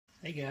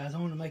Hey guys, I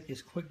want to make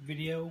this quick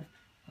video.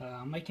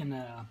 I'm making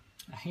a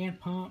hand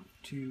pump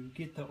to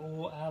get the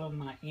oil out of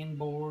my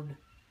inboard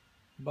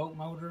boat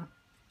motor.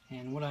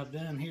 And what I've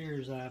done here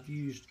is I've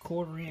used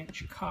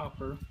 1/4-inch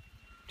copper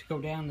to go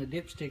down the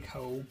dipstick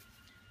hole.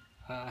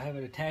 I have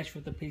it attached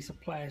with a piece of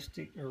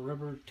plastic or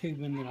rubber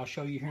tubing that I'll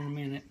show you here in a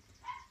minute.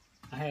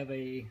 I have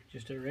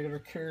just a regular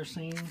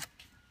kerosene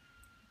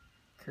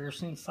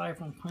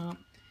siphon pump.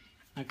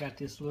 I got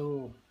this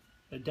little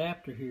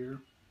adapter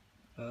here,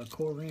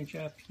 1/4-inch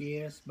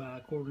IPS by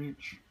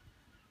 1/4-inch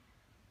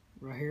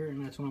right here,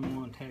 and that's what I'm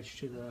going to attach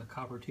to the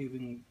copper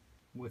tubing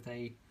with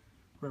a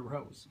rubber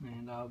hose.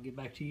 And I'll get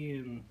back to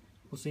you and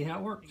we'll see how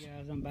it works. Hey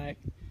guys, I'm back.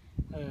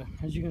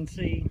 As you can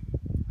see,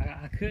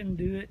 I couldn't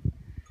do it.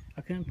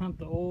 I couldn't pump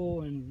the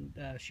oil and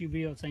shoot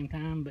video at the same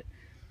time, but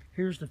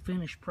here's the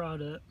finished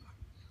product.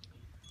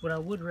 What I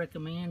would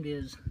recommend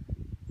is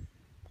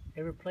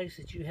every place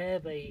that you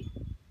have a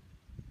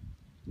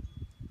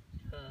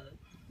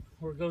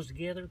where it goes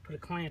together, put a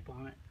clamp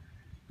on it,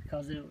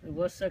 because it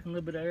was sucking a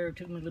little bit of air. It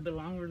took me a little bit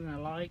longer than I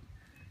like,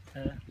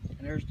 and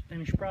there's the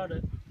finished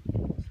product.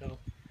 So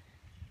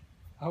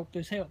I hope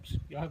this helps.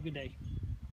 Y'all have a good day.